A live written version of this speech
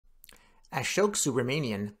Ashok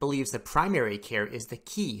Subramanian believes that primary care is the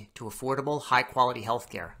key to affordable, high-quality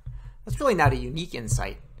healthcare. That's really not a unique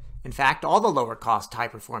insight. In fact, all the lower-cost,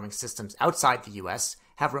 high-performing systems outside the U.S.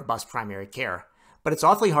 have robust primary care, but it's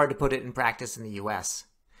awfully hard to put it in practice in the U.S.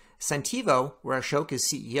 Centivo, where Ashok is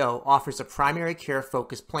CEO, offers a primary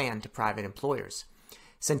care-focused plan to private employers.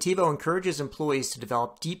 Centivo encourages employees to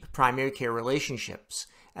develop deep primary care relationships,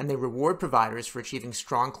 and they reward providers for achieving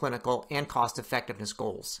strong clinical and cost-effectiveness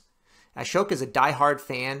goals. Ashok is a diehard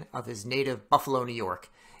fan of his native Buffalo, New York,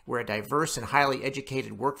 where a diverse and highly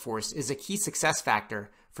educated workforce is a key success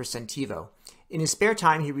factor for Centivo. In his spare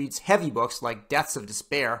time, he reads heavy books like Deaths of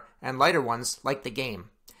Despair and lighter ones like The Game.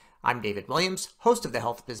 I'm David Williams, host of the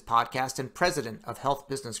HealthBiz podcast and president of Health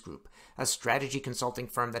Business Group, a strategy consulting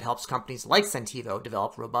firm that helps companies like Centivo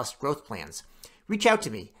develop robust growth plans. Reach out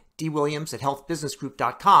to me,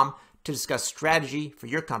 dwilliams@healthbusinessgroup.com, to discuss strategy for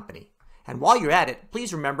your company. And while you're at it,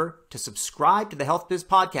 please remember to subscribe to the HealthBiz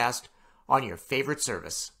podcast on your favorite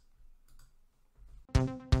service.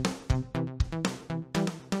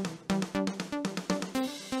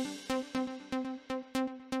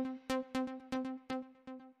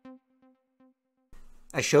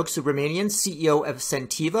 Ashok Subramanian, CEO of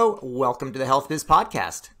Centivo, welcome to the HealthBiz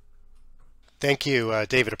podcast. Thank you,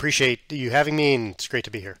 David. Appreciate you having me, and it's great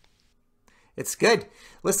to be here. It's good.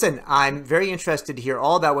 Listen, I'm very interested to hear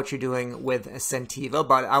all about what you're doing with Centivo,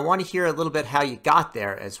 but I want to hear a little bit how you got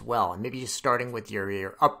there as well, and maybe just starting with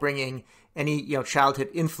your upbringing, any childhood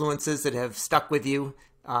influences that have stuck with you,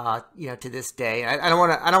 to this day. I don't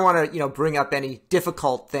want to bring up any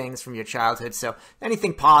difficult things from your childhood. So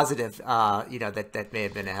anything positive, that may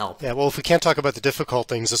have been a help. Yeah. Well, if we can't talk about the difficult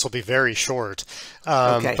things, this will be very short.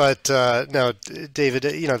 Okay. But no, David,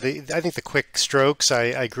 I think the quick strokes.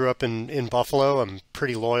 I grew up in Buffalo. I'm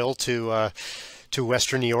pretty loyal to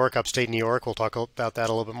Western New York, upstate New York. We'll talk about that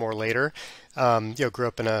a little bit more later. Grew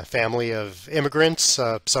up in a family of immigrants,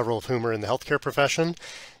 several of whom are in the healthcare profession.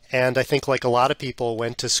 And I think, like a lot of people,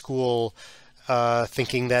 went to school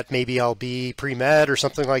thinking that maybe I'll be pre-med or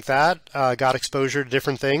something like that. Got exposure to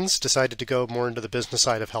different things, decided to go more into the business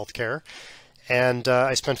side of healthcare. And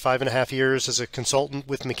I spent 5.5 years as a consultant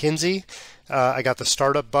with McKinsey. I got the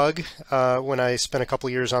startup bug when I spent a couple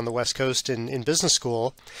years on the West Coast in business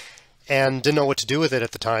school, and didn't know what to do with it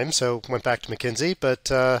at the time, so went back to McKinsey. But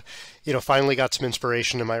finally got some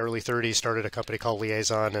inspiration in my early 30s, started a company called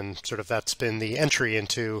Liaison, and sort of that's been the entry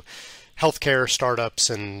into healthcare, startups,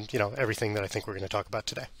 and everything that I think we're going to talk about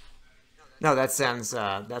today. No, that sounds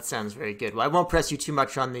very good. Well, I won't press you too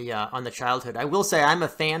much on the childhood. I will say I'm a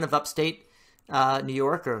fan of upstate New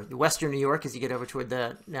York, or Western New York, as you get over toward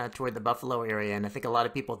the Buffalo area, and I think a lot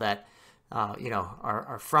of people that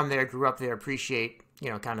are from there, grew up there, appreciate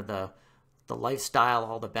kind of the lifestyle,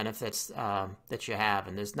 all the benefits that you have,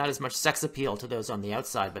 and there's not as much sex appeal to those on the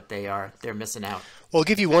outside, but they're missing out. Well, I'll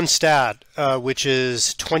give you one stat, which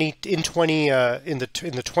is in the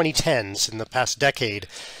 2010s, in the past decade.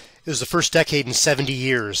 It was the first decade in 70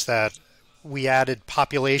 years that we added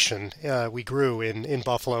population. We grew in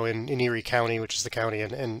Buffalo, in Erie County, which is the county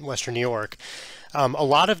in Western New York. A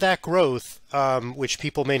lot of that growth, which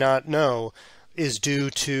people may not know, is due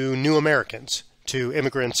to new Americans, to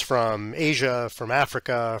immigrants from Asia, from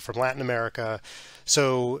Africa, from Latin America.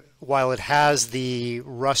 So while it has the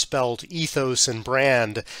Rust Belt ethos and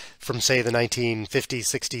brand from, say, the 1950s,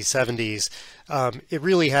 60s, 70s, it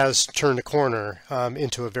really has turned a corner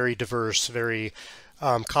into a very diverse, very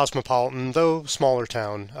cosmopolitan, though smaller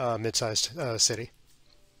town, mid-sized city.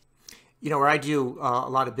 Where I do a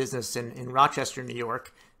lot of business in Rochester, New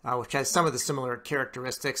York, which has some of the similar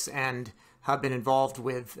characteristics, and have been involved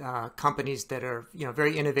with companies that are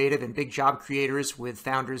very innovative and big job creators, with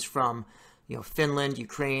founders from Finland,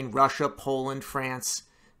 Ukraine, Russia, Poland, France,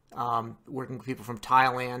 working with people from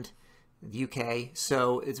Thailand, the UK.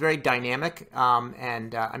 So it's very dynamic. One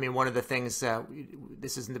of the things,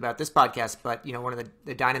 this isn't about this podcast, but one of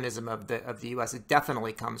the dynamism of the US, it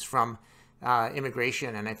definitely comes from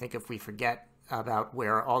immigration. And I think if we forget about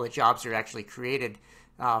where all the jobs are actually created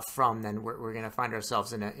from, then we're going to find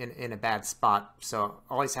ourselves in a bad spot. So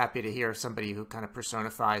always happy to hear somebody who kind of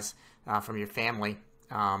personifies from your family,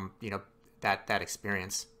 that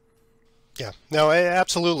experience. Yeah, no,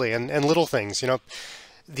 absolutely. And little things,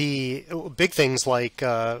 the big things like,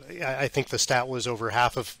 I think the stat was over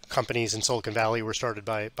half of companies in Silicon Valley were started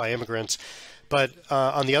by immigrants. But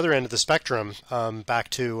on the other end of the spectrum,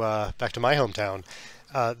 back to my hometown,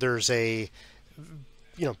 there's a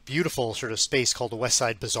beautiful sort of space called the West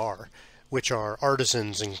Side Bazaar, which are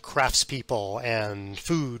artisans and craftspeople and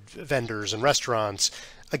food vendors and restaurants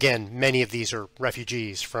again, many of these are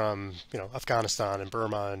refugees from Afghanistan and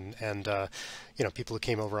Burma and people who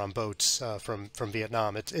came over on boats from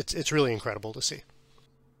Vietnam. It's really incredible to see.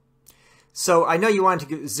 So I know you wanted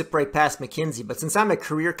to zip right past McKinsey, but since I'm a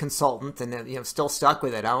career consultant and still stuck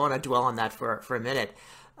with it, I want to dwell on that for a minute.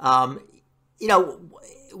 What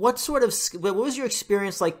was your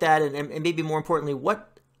experience like that, and maybe more importantly, what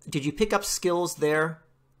did you pick up skills there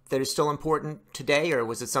that are still important today, or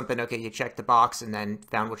was it something, okay, you checked the box and then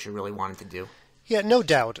found what you really wanted to do? Yeah, no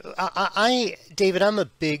doubt. David, I'm a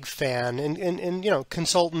big fan, and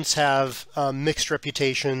consultants have mixed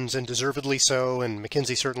reputations, and deservedly so, and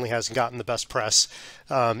McKinsey certainly hasn't gotten the best press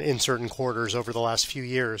in certain quarters over the last few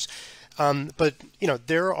years. But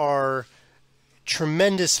there are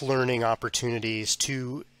tremendous learning opportunities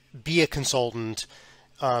to be a consultant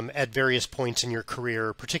at various points in your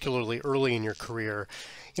career, particularly early in your career.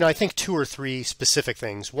 I think 2 or 3 specific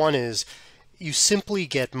things. One is you simply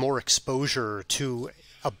get more exposure to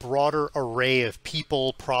a broader array of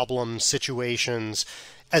people, problems, situations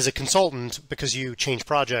as a consultant because you change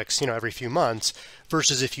projects, every few months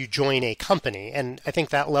versus if you join a company. And I think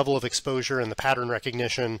that level of exposure and the pattern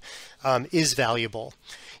recognition is valuable.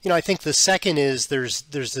 I think the second is there's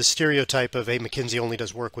this stereotype of, hey, McKinsey only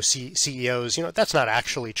does work with CEOs. That's not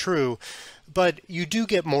actually true, but you do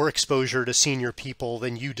get more exposure to senior people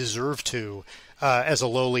than you deserve to as a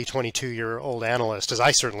lowly 22-year-old analyst, as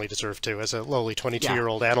I certainly deserve to as a lowly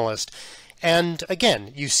 22-year-old analyst. And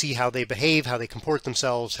again, you see how they behave, how they comport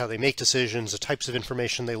themselves, how they make decisions, the types of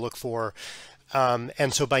information they look for.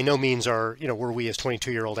 And so by no means were we as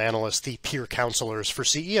 22-year-old analysts the peer counselors for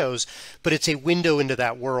CEOs, but it's a window into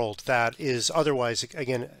that world that is otherwise,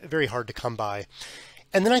 again, very hard to come by.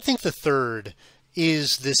 And then I think the third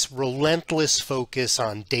is this relentless focus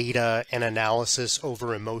on data and analysis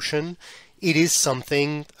over emotion. It is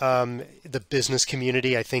something the business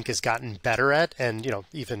community, I think, has gotten better at, and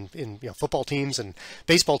even in football teams and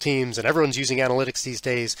baseball teams, and everyone's using analytics these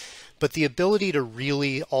days. But the ability to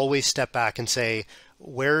really always step back and say,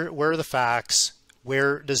 where are the facts?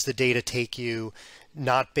 Where does the data take you?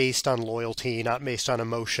 Not based on loyalty, not based on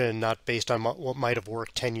emotion, not based on what might have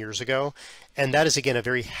worked 10 years ago. And that is, again, a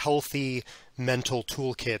very healthy mental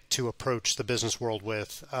toolkit to approach the business world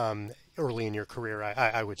with early in your career,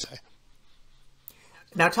 I would say.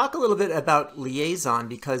 Now, talk a little bit about liaison,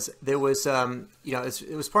 because there was,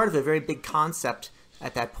 it was part of a very big concept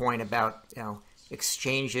at that point about,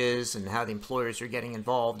 exchanges and how the employers are getting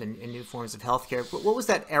involved in new forms of healthcare. What was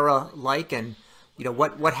that era like, and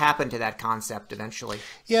what happened to that concept eventually?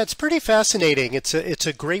 Yeah, it's pretty fascinating. It's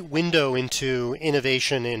a great window into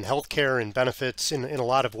innovation in healthcare and benefits in a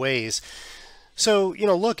lot of ways. So,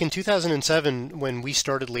 look, in 2007, when we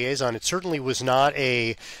started Liaison, it certainly was not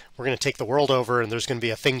we're going to take the world over and there's going to be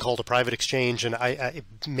a thing called a private exchange. And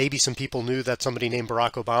maybe some people knew that somebody named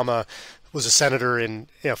Barack Obama was a senator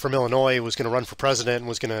from Illinois, was going to run for president and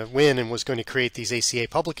was going to win and was going to create these ACA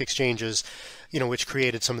public exchanges, which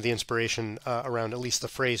created some of the inspiration around at least the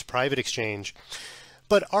phrase private exchange.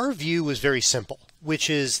 But our view was very simple, which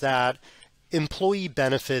is that employee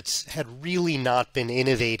benefits had really not been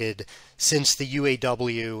innovated since the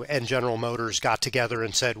UAW and General Motors got together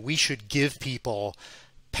and said we should give people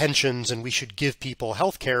pensions and we should give people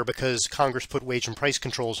health care because Congress put wage and price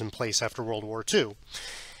controls in place after World War II.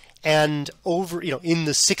 And in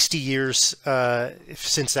the 60 years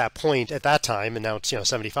since that point at that time, and now it's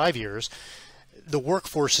 75 years, the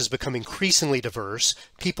workforce has become increasingly diverse.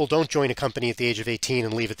 People don't join a company at the age of 18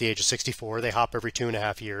 and leave at the age of 64. They hop every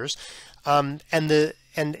 2.5 years. And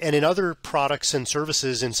in other products and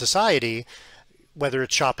services in society, whether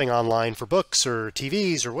it's shopping online for books or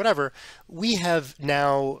TVs or whatever, we have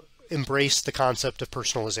now embraced the concept of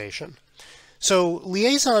personalization. So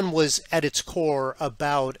Liaison was at its core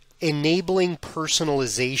about enabling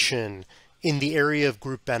personalization in the area of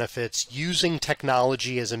group benefits, using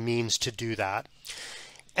technology as a means to do that.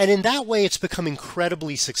 And in that way, it's become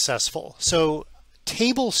incredibly successful. So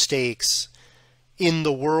table stakes in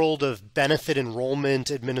the world of benefit enrollment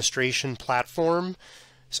administration platform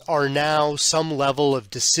are now some level of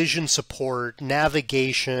decision support,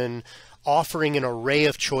 navigation, offering an array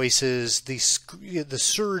of choices, the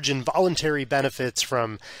surge in voluntary benefits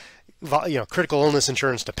from critical illness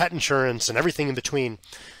insurance to pet insurance and everything in between.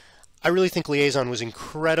 I really think Liaison was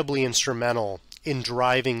incredibly instrumental in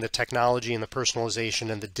driving the technology and the personalization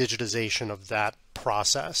and the digitization of that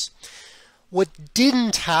process. What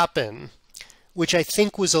didn't happen, which I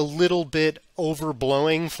think was a little bit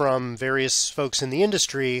overblowing from various folks in the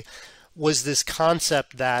industry, was this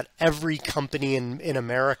concept that every company in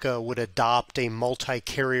America would adopt a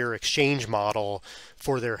multi-carrier exchange model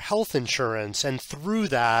for their health insurance, and through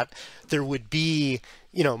that there would be,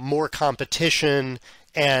 more competition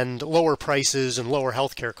and lower prices and lower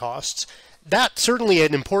healthcare costs. That's certainly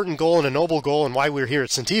an important goal and a noble goal, and why we're here at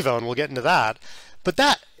Centivo, and we'll get into that. But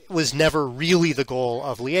that was never really the goal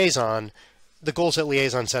of Liaison. The goals that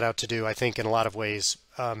Liaison set out to do, I think, in a lot of ways,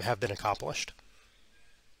 have been accomplished.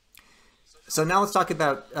 So now let's talk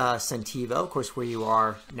about Centivo, of course, where you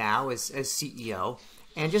are now as CEO,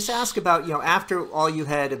 and just ask about, after all you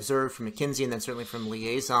had observed from McKinsey and then certainly from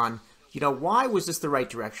Liaison, why was this the right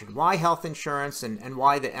direction? Why health insurance, and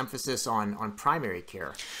why the emphasis on primary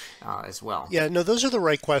care as well? Yeah, no, those are the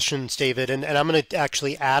right questions, David. And I'm going to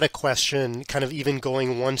actually add a question, kind of even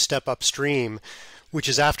going one step upstream, which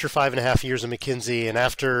is after 5.5 years of McKinsey and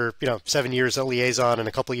after 7 years at Liaison and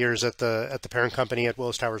a couple of years at the parent company at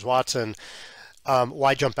Willis Towers Watson,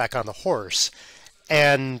 why jump back on the horse?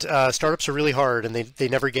 And startups are really hard, and they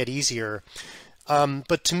never get easier.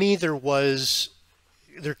 But to me,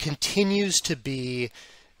 there continues to be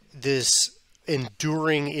this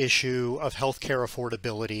enduring issue of healthcare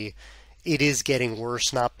affordability. It is getting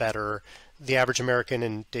worse, not better. The average American,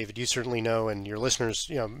 and David, you certainly know, and your listeners,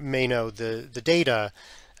 may know the data,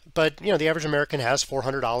 but the average American has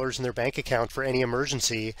 $400 in their bank account for any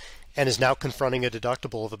emergency, and is now confronting a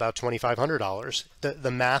deductible of about $2,500.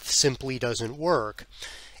 The math simply doesn't work.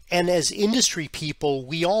 And as industry people,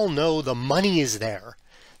 we all know the money is there.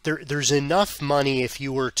 There's enough money if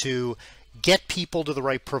you were to get people to the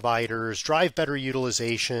right providers, drive better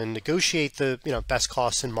utilization, negotiate the best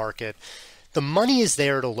costs in market. The money is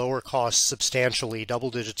there to lower costs substantially, double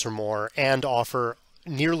digits or more, and offer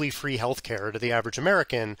nearly free healthcare to the average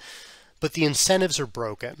American, but the incentives are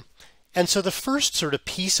broken. And so the first sort of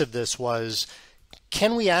piece of this was,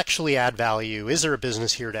 can we actually add value? Is there a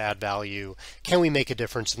business here to add value? Can we make a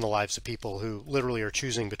difference in the lives of people who literally are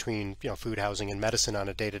choosing between food, housing, and medicine on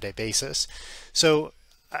a day-to-day basis? So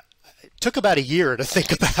it took about a year to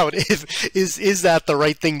think about is that the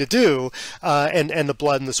right thing to do, and the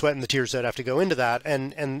blood and the sweat and the tears that have to go into that.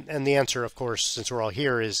 And the answer, of course, since we're all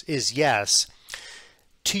here, is yes.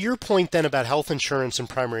 To your point then about health insurance and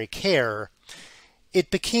primary care, it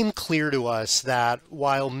became clear to us that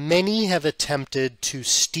while many have attempted to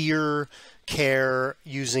steer care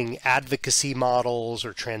using advocacy models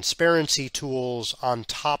or transparency tools on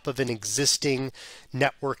top of an existing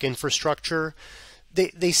network infrastructure,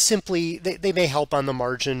 they may help on the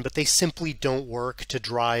margin, but they simply don't work to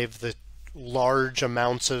drive the large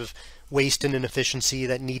amounts of waste and inefficiency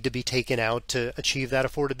that need to be taken out to achieve that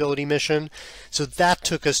affordability mission. So that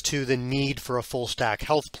took us to the need for a full stack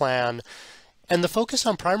health plan. And the focus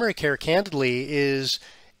on primary care, candidly, is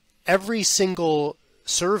every single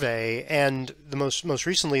survey, and the most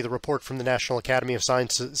recently the report from the National Academy of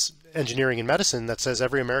Sciences, Engineering, and Medicine that says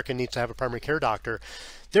every American needs to have a primary care doctor.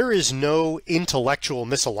 There is no intellectual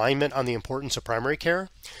misalignment on the importance of primary care.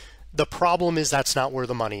 The problem is that's not where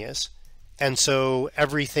the money is. And so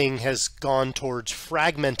everything has gone towards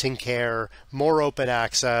fragmenting care, more open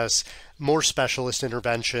access, more specialist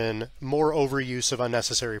intervention, more overuse of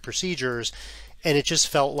unnecessary procedures. And it just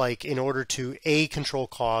felt like in order to A, control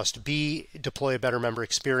cost, B, deploy a better member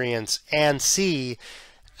experience, and C,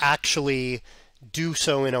 actually do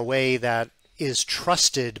so in a way that is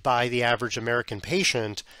trusted by the average American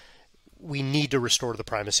patient, we need to restore the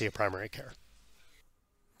primacy of primary care.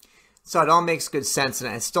 So it all makes good sense,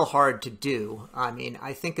 and it's still hard to do. I mean,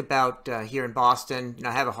 I think about here in Boston,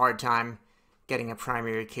 I have a hard time getting a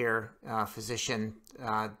primary care physician.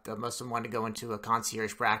 Most of them want to go into a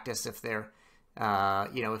concierge practice if they're,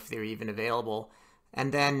 if they're even available.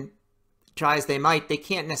 And then try as they might, they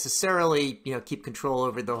can't necessarily, keep control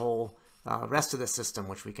over the whole rest of the system,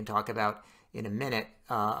 which we can talk about in a minute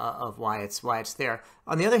of why it's there.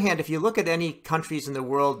 On the other hand, if you look at any countries in the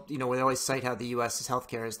world, we always cite how the U.S.'s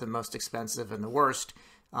healthcare is the most expensive and the worst.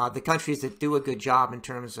 The countries that do a good job in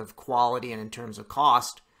terms of quality and in terms of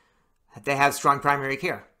cost, they have strong primary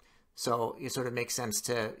care. So it sort of makes sense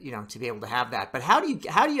to to be able to have that. But how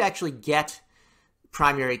do you actually get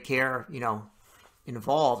primary care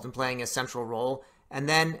involved in playing a central role? And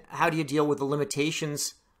then how do you deal with the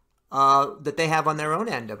limitations that they have on their own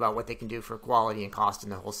end about what they can do for quality and cost in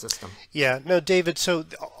the whole system? Yeah, no, David, so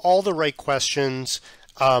all the right questions.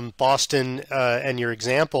 Boston and your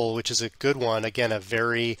example, which is a good one, again,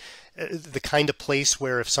 the kind of place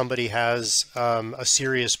where if somebody has a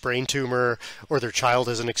serious brain tumor or their child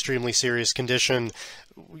has an extremely serious condition,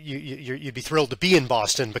 you'd be thrilled to be in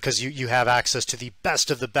Boston because you have access to the best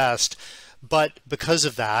of the best. But because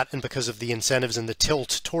of that, and because of the incentives and the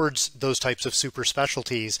tilt towards those types of super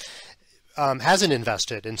specialties, hasn't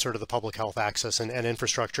invested in sort of the public health access and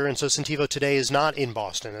infrastructure. And so Centivo today is not in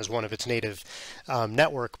Boston as one of its native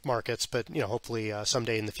network markets, but hopefully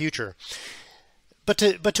someday in the future. But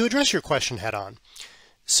to address your question head on,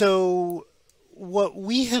 so what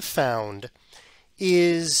we have found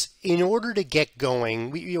is in order to get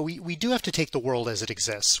going, we do have to take the world as it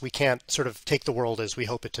exists. We can't sort of take the world as we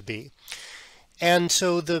hope it to be. And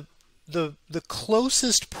so the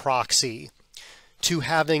closest proxy to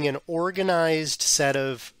having an organized set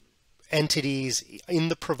of entities in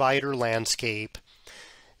the provider landscape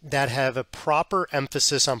that have a proper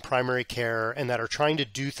emphasis on primary care and that are trying to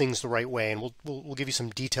do things the right way, and we'll give you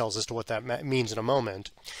some details as to what that means in a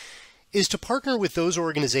moment, is to partner with those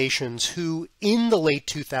organizations who in the late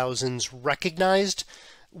 2000s recognized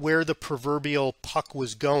where the proverbial puck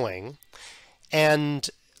was going and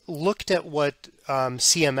looked at what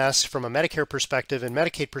CMS from a Medicare perspective and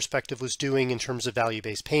Medicaid perspective was doing in terms of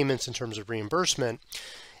value-based payments, in terms of reimbursement,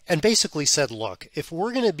 and basically said, look, if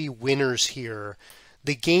we're going to be winners here,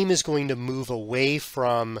 the game is going to move away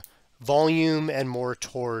from volume and more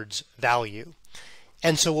towards value.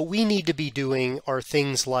 And so what we need to be doing are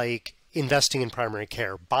things like investing in primary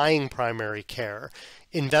care, buying primary care,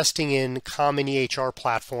 investing in common EHR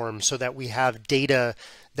platforms so that we have data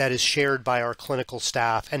that is shared by our clinical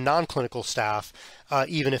staff and non-clinical staff,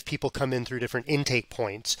 even if people come in through different intake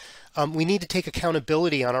points. We need to take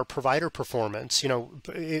accountability on our provider performance.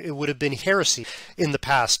 It would have been heresy in the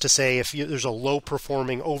past to say if there's a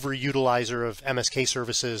low-performing overutilizer of MSK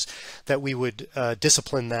services that we would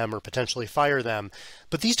discipline them or potentially fire them.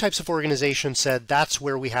 But these types of organizations said that's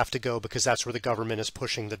where we have to go because that's where the government is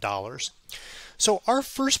pushing the dollars. So our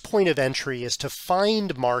first point of entry is to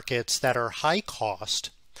find markets that are high cost,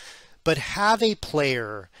 but have a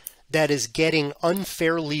player that is getting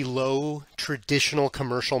unfairly low traditional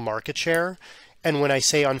commercial market share. And when I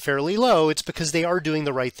say unfairly low, it's because they are doing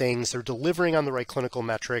the right things. They're delivering on the right clinical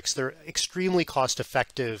metrics. They're extremely cost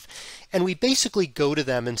effective. And we basically go to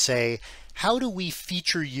them and say, how do we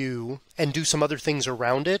feature you and do some other things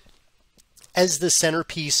around it as the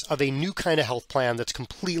centerpiece of a new kind of health plan that's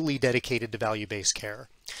completely dedicated to value-based care?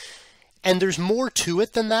 And there's more to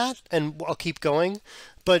it than that, and I'll keep going.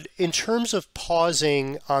 But in terms of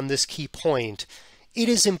pausing on this key point, it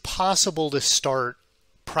is impossible to start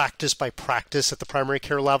practice by practice at the primary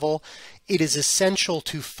care level. It is essential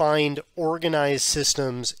to find organized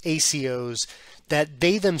systems, ACOs, that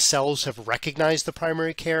they themselves have recognized the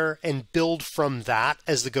primary care and build from that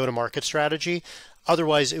as the go-to-market strategy.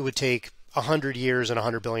 Otherwise, it would take 100 years and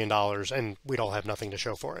 $100 billion, and we'd all have nothing to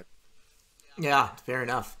show for it. Yeah, fair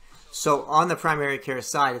enough. So on the primary care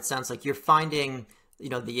side, it sounds like you're finding the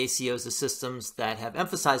ACOs, the systems that have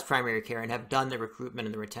emphasized primary care and have done the recruitment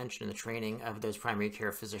and the retention and the training of those primary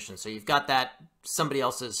care physicians. So you've got that somebody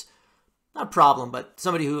else's, not problem, but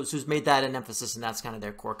somebody who's made that an emphasis, and that's kind of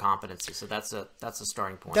their core competency. So that's a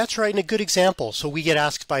starting point. That's right, and a good example. So we get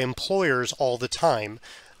asked by employers all the time,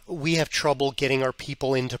 we have trouble getting our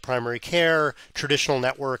people into primary care. Traditional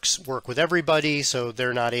networks work with everybody, so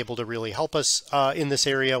they're not able to really help us in this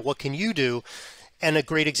area. What can you do? And a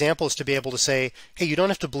great example is to be able to say, hey, you don't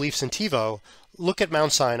have to believe Centivo. Look at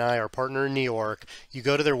Mount Sinai, our partner in New York. You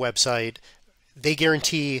go to their website. They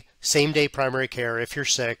guarantee same-day primary care if you're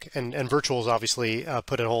sick. And virtuals obviously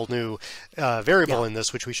put a whole new variable in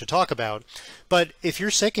this, which we should talk about. But if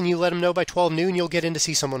you're sick and you let them know by 12 noon, you'll get in to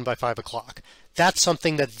see someone by 5 o'clock. That's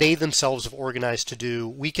something that they themselves have organized to do.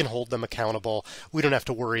 We can hold them accountable. We don't have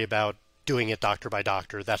to worry about doing it doctor by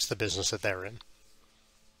doctor. That's the business that they're in.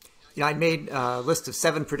 I made a list of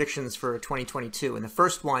 7 predictions for 2022, and the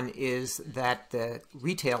first one is that the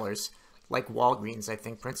retailers, like Walgreens, I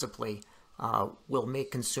think principally, will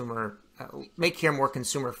make care more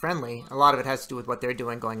consumer friendly. A lot of it has to do with what they're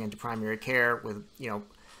doing going into primary care with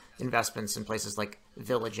investments in places like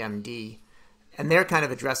Village MD. And they're kind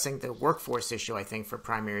of addressing the workforce issue, I think, for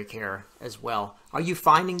primary care as well. Are you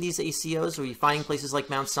finding these ACOs, or are you finding places like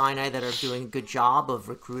Mount Sinai that are doing a good job of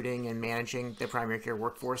recruiting and managing their primary care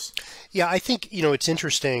workforce? Yeah, I think, it's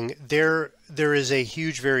interesting. There is a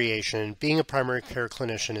huge variation. Being a primary care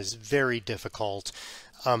clinician is very difficult.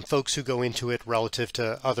 Folks who go into it relative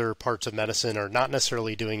to other parts of medicine are not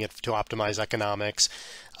necessarily doing it to optimize economics.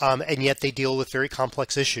 And yet they deal with very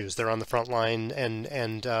complex issues. They're on the front line, and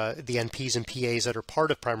the NPs and PAs that are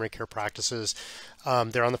part of primary care practices,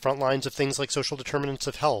 they're on the front lines of things like social determinants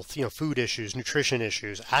of health, food issues, nutrition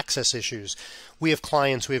issues, access issues. We have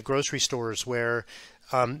clients, we have grocery stores where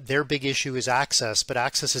their big issue is access, but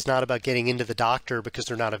access is not about getting into the doctor because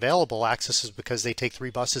they're not available. Access is because they take 3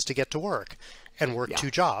 buses to get to work and work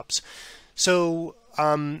 2 jobs. So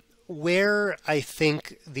where I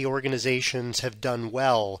think the organizations have done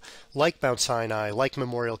well, like Mount Sinai, like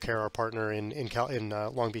Memorial Care, our partner in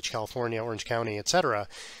Long Beach, California, Orange County, et cetera,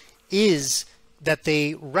 is that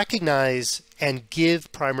they recognize and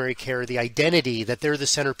give primary care the identity that they're the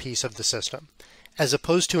centerpiece of the system, as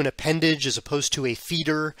opposed to an appendage, as opposed to a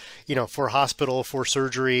feeder, for hospital, for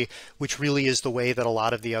surgery, which really is the way that a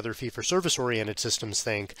lot of the other fee-for-service oriented systems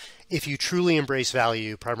think. If you truly embrace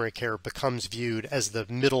value, primary care becomes viewed as the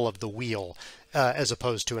middle of the wheel, as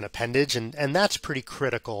opposed to an appendage. And that's pretty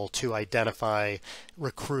critical to identify,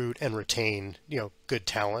 recruit, and retain, good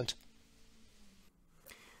talent.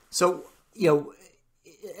 So,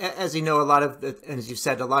 as you know, and as you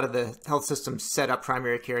said, a lot of the health systems set up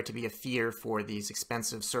primary care to be a feeder for these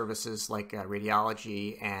expensive services like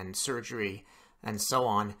radiology and surgery and so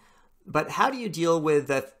on. But how do you deal with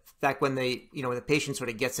the fact when when the patient sort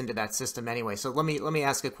of gets into that system anyway? So let me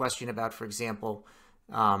ask a question about, for example,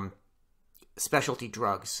 specialty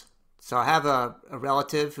drugs. So I have a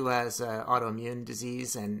relative who has autoimmune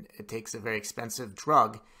disease, and it takes a very expensive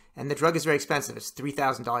drug, and the drug is very expensive. It's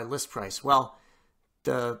 $3,000 list price. Well,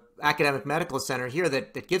 the academic medical center here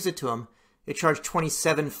that gives it to him, it charged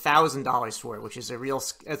 $27,000 for it, which is a real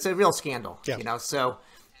scandal, So,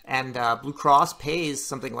 and Blue Cross pays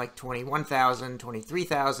something like $21,000,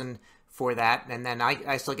 $23,000 for that, and then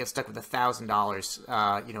I still get stuck with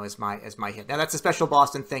 $1,000, as my hit. Now that's a special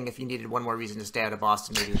Boston thing. If you needed one more reason to stay out of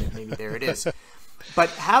Boston, maybe there it is. But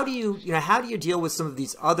how do you deal with some of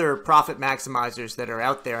these other profit maximizers that are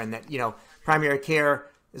out there, and that primary care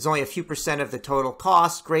is only a few percent of the total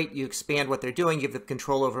cost? Great, you expand what they're doing, give them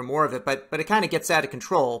control over more of it, but it kind of gets out of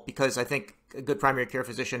control, because I think a good primary care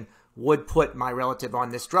physician would put my relative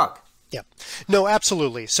on this drug. Yeah, no,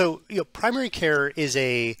 absolutely. So primary care is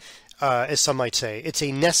as some might say, it's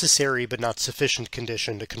a necessary but not sufficient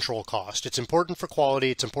condition to control cost. It's important for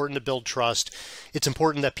quality. It's important to build trust. It's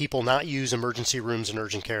important that people not use emergency rooms and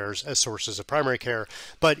urgent cares as sources of primary care,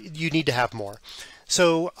 but you need to have more.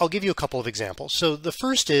 So I'll give you a couple of examples. So the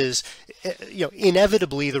first is,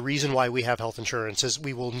 inevitably the reason why we have health insurance is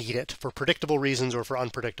we will need it for predictable reasons or for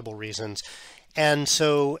unpredictable reasons. And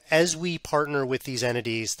so as we partner with these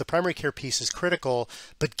entities, the primary care piece is critical,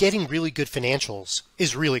 but getting really good financials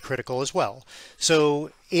is really critical as well.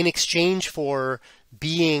 So in exchange for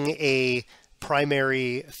being a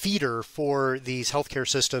primary feeder for these healthcare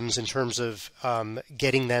systems in terms of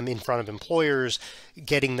getting them in front of employers,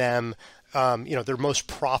 getting them their most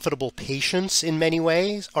profitable patients in many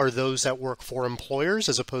ways are those that work for employers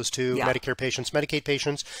as opposed to Medicare patients, Medicaid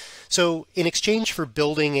patients. So in exchange for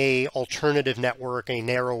building a alternative network, a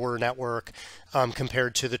narrower network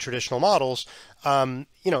compared to the traditional models,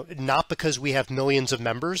 not because we have millions of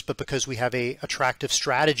members, but because we have a attractive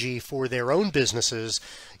strategy for their own businesses,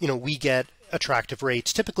 we get attractive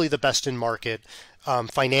rates, typically the best in market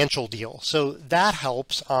financial deal. So that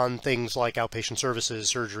helps on things like outpatient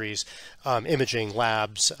services, surgeries, imaging,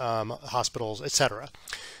 labs, hospitals, etc.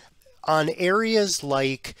 On areas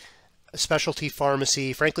like specialty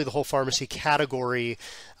pharmacy, frankly, the whole pharmacy category,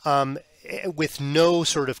 with no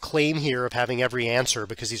sort of claim here of having every answer,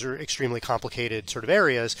 because these are extremely complicated sort of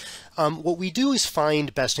areas, what we do is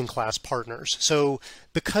find best-in-class partners. So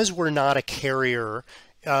because we're not a carrier,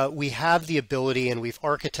 we have the ability, and we've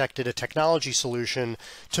architected a technology solution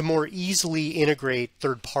to more easily integrate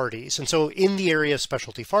third parties. And so in the area of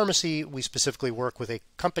specialty pharmacy, we specifically work with a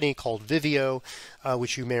company called Vivio,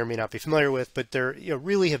 which you may or may not be familiar with, but they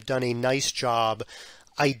really have done a nice job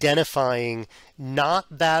identifying not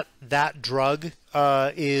that drug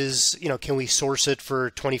is, can we source it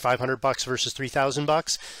for $2,500 versus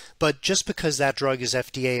 $3,000, but just because that drug is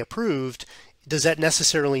FDA approved, does that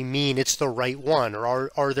necessarily mean it's the right one,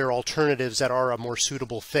 or are there alternatives that are a more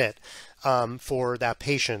suitable fit for that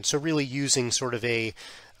patient? So really using sort of a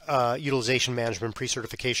utilization management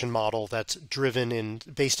pre-certification model that's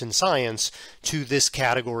based in science to this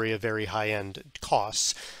category of very high-end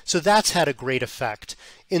costs. So that's had a great effect.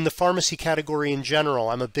 In the pharmacy category in general,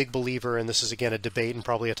 I'm a big believer, and this is again a debate and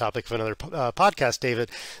probably a topic for another podcast, David,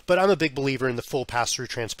 but I'm a big believer in the full pass-through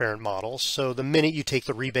transparent models. So the minute you take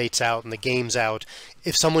the rebates out and the games out,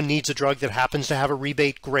 if someone needs a drug that happens to have a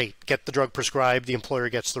rebate, great, get the drug prescribed, the employer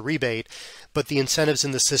gets the rebate. But the incentives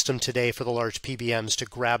in the system today for the large PBMs to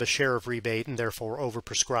grab a share of rebate and therefore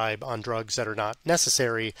overprescribe on drugs that are not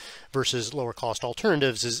necessary versus lower cost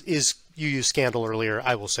alternatives is you used scandal earlier,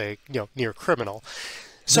 I will say, near criminal.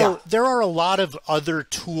 So there are a lot of other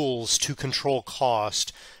tools to control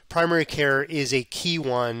cost. primary care is a key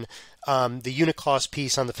one. The unit cost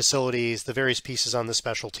piece on the facilities, the various pieces on the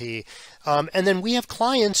specialty. And then we have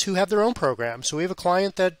clients who have their own programs. So we have a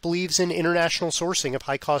client that believes in international sourcing of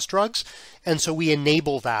high-cost drugs, and so we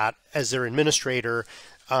enable that as their administrator,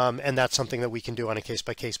 and that's something that we can do on a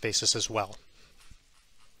case-by-case basis as well.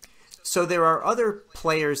 So there are other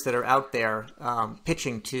players that are out there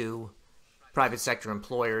pitching to private sector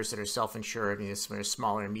employers that are self-insured,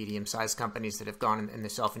 smaller and medium-sized companies that have gone in the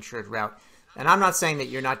self-insured route. And I'm not saying that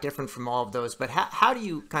you're not different from all of those, but how do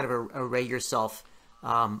you kind of array yourself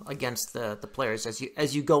against the players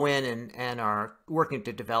as you go in and are working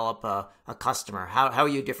to develop a customer? How are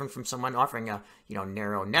you different from someone offering a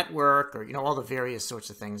narrow network or all the various sorts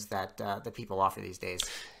of things that people offer these days?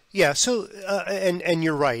 Yeah, so and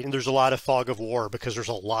you're right, and there's a lot of fog of war because there's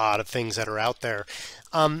a lot of things that are out there.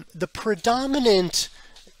 The predominant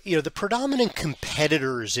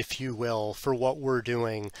competitors, if you will, for what we're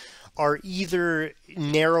doing are either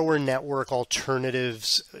narrower network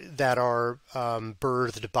alternatives that are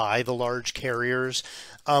birthed by the large carriers,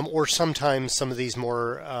 or sometimes some of these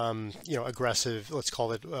more aggressive, let's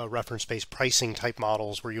call it reference-based pricing type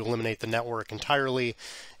models where you eliminate the network entirely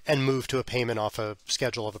and move to a payment off a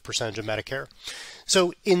schedule of a percentage of Medicare.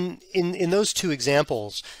 So in those two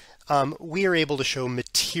examples, we are able to show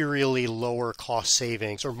materially lower cost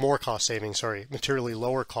savings, or more cost savings, sorry, materially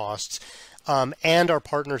lower costs. And our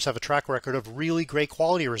partners have a track record of really great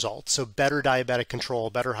quality results. So better diabetic control,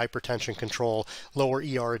 better hypertension control, lower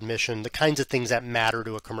ER admission, the kinds of things that matter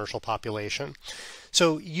to a commercial population.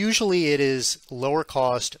 So usually it is lower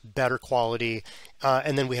cost, better quality,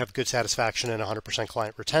 and then we have good satisfaction and 100%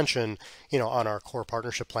 client retention, on our core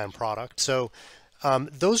partnership plan product. So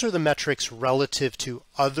those are the metrics relative to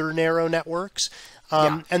other narrow networks.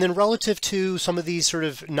 And then relative to some of these sort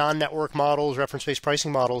of non-network models, reference-based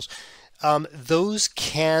pricing models, those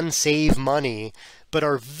can save money, but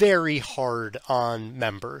are very hard on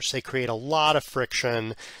members. They create a lot of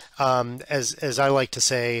friction. As I like to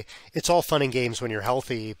say, it's all fun and games when you're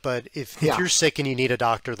healthy, but if you're sick and you need a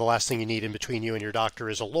doctor, the last thing you need in between you and your doctor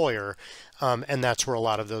is a lawyer, and that's where a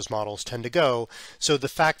lot of those models tend to go. So the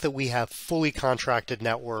fact that we have fully contracted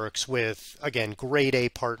networks with, again, grade A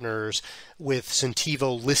partners, with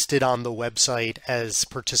Centivo listed on the website as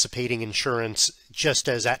participating insurance, just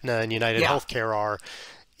as Aetna and United Healthcare are,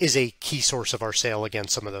 is a key source of our sale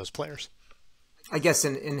against some of those players. I guess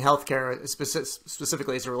in healthcare,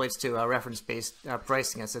 specifically as it relates to reference-based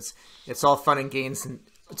pricing, it's all fun and games, and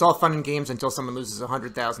it's all fun and games until someone loses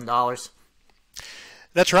 $100,000.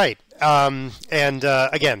 That's right. Again,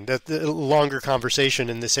 the longer conversation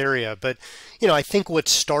in this area, but I think what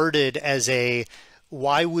started as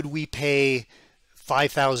why would we pay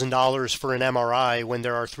 $5,000 for an MRI when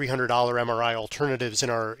there are $300 MRI alternatives in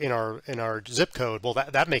our zip code? Well,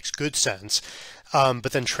 that makes good sense.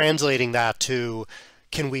 But then translating that to,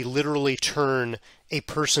 can we literally turn a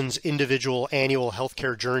person's individual annual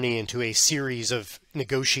healthcare journey into a series of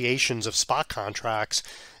negotiations of spot contracts?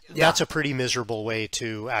 That's a pretty miserable way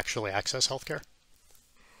to actually access healthcare.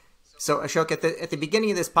 So Ashok, at the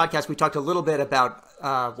beginning of this podcast, we talked a little bit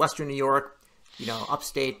about Western New York,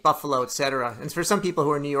 upstate, Buffalo, etc. And for some people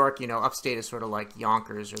who are in New York, upstate is sort of like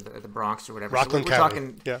Yonkers or the Bronx or whatever. Rockland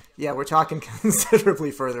County. We're talking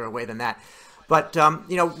considerably further away than that. But,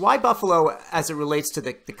 why Buffalo as it relates to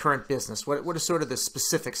the current business? What are sort of the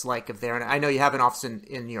specifics like of there? And I know you have an office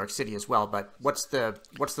in New York City as well, but what's the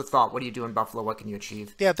thought? What do you do in Buffalo? What can you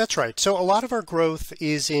achieve? Yeah, that's right. So a lot of our growth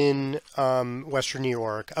is in Western New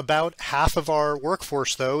York. About half of our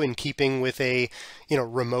workforce, though, in keeping with a,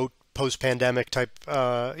 remote post-pandemic type,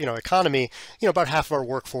 economy, about half of our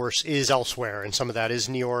workforce is elsewhere. And some of that is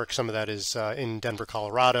New York, some of that is in Denver,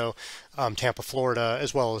 Colorado, Tampa, Florida,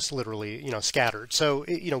 as well as literally, scattered. So,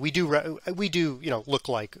 we do look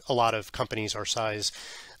like a lot of companies our size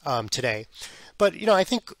today. But, I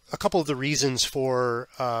think a couple of the reasons for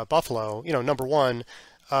Buffalo, number one,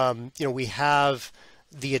 we have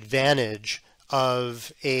the advantage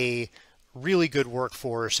of a really good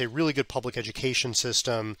workforce, a really good public education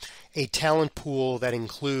system, a talent pool that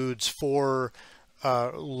includes 4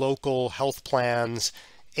 local health plans,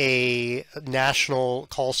 a national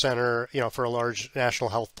call center, for a large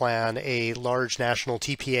national health plan, a large national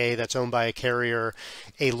TPA that's owned by a carrier,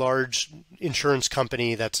 a large insurance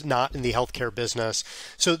company that's not in the healthcare business.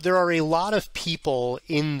 So there are a lot of people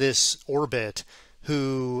in this orbit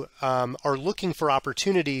who are looking for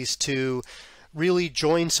opportunities to really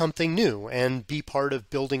join something new and be part of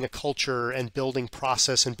building a culture and building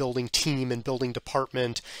process and building team and building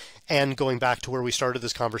department, and going back to where we started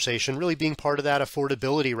this conversation, really being part of that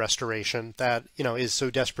affordability restoration that, is so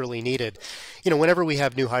desperately needed. Whenever we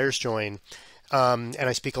have new hires join, and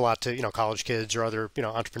I speak a lot to, college kids or other,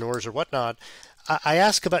 entrepreneurs or whatnot, I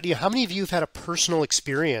ask about, how many of you have had a personal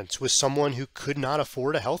experience with someone who could not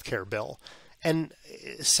afford a healthcare bill? And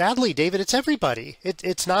sadly, David, it's everybody.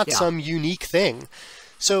 It's not some unique thing.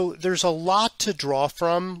 So there's a lot to draw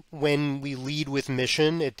from when we lead with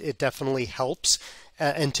mission. It definitely helps,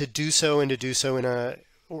 and to do so in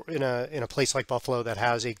a place like Buffalo that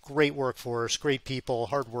has a great workforce, great people,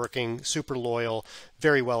 hardworking, super loyal,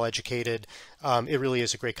 very well educated. It really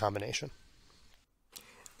is a great combination.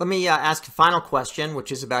 Let me ask a final question,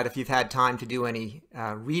 which is about if you've had time to do any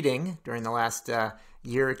reading during the last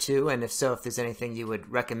year or two, and if so, if there's anything you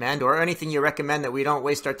would recommend or anything you recommend that we don't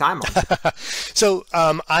waste our time on. So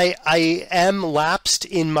I am lapsed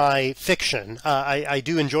in my fiction. I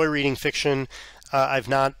do enjoy reading fiction. I've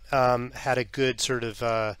not had a good sort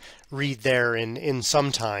of read there in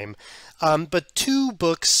some time. But two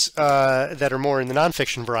books that are more in the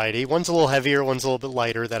nonfiction variety. One's a little heavier, one's a little bit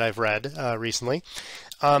lighter that I've read recently.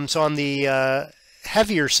 So on the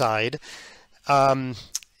heavier side,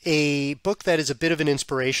 a book that is a bit of an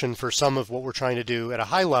inspiration for some of what we're trying to do at a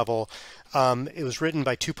high level. It was written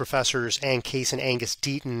by two professors, Ann Case and Angus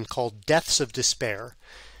Deaton, called Deaths of Despair.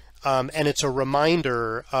 And it's a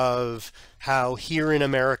reminder of how here in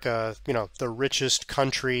America, the richest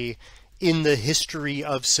country in the history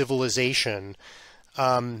of civilization,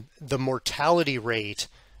 the mortality rate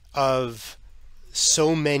of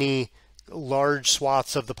so many large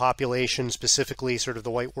swaths of the population, specifically sort of the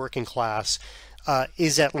white working class,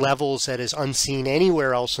 is at levels that is unseen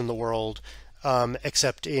anywhere else in the world,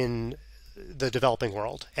 except in the developing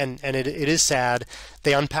world. And it is sad.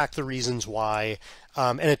 They unpack the reasons why,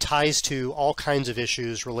 and it ties to all kinds of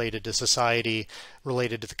issues related to society,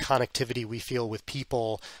 related to the connectivity we feel with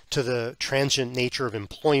people, to the transient nature of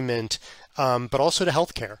employment, but also to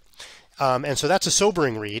healthcare. And so that's a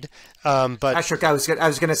sobering read. But Ashok, I was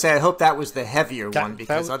going to say, I hope that was the heavier one,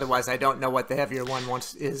 because otherwise I don't know what the heavier one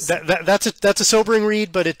is. That's a sobering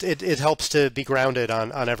read, but it helps to be grounded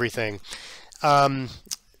on everything.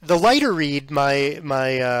 The lighter read,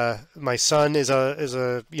 my son is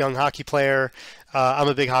a young hockey player. I'm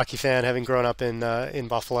a big hockey fan, having grown up in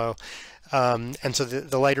Buffalo. And so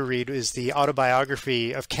the lighter read is the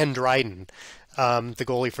autobiography of Ken Dryden, the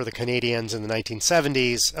goalie for the Canadiens in the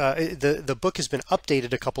 1970s. The book has been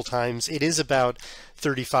updated a couple times. It is about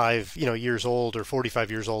 35 years old, or 45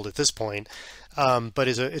 years old at this point. But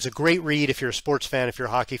it's a great read if you're a sports fan, if you're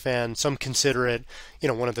a hockey fan. Some consider it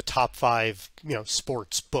one of the top 5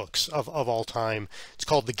 sports books of all time. It's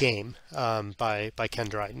called The Game by Ken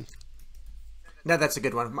Dryden. No, that's a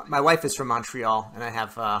good one. My wife is from Montreal, and I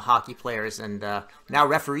have hockey players and now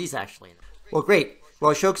referees, actually. Well, great.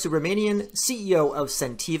 Well, Ashok Subramanian, CEO of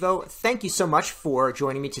Centivo, thank you so much for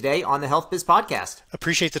joining me today on the HealthBiz podcast.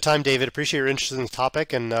 Appreciate the time, David. Appreciate your interest in the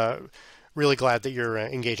topic, and really glad that you're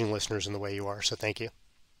engaging listeners in the way you are. So thank you.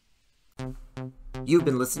 You've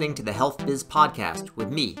been listening to the HealthBiz podcast with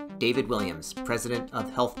me, David Williams, president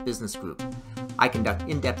of Health Business Group. I conduct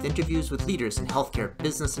in-depth interviews with leaders in healthcare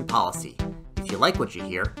business and policy. If you like what you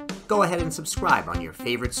hear, go ahead and subscribe on your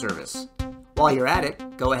favorite service. While you're at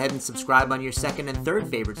it, go ahead and subscribe on your second and third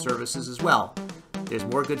favorite services as well. There's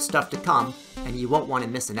more good stuff to come, and you won't want to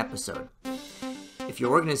miss an episode. If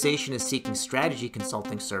your organization is seeking strategy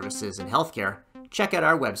consulting services in healthcare, check out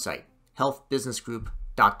our website,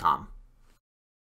 healthbusinessgroup.com.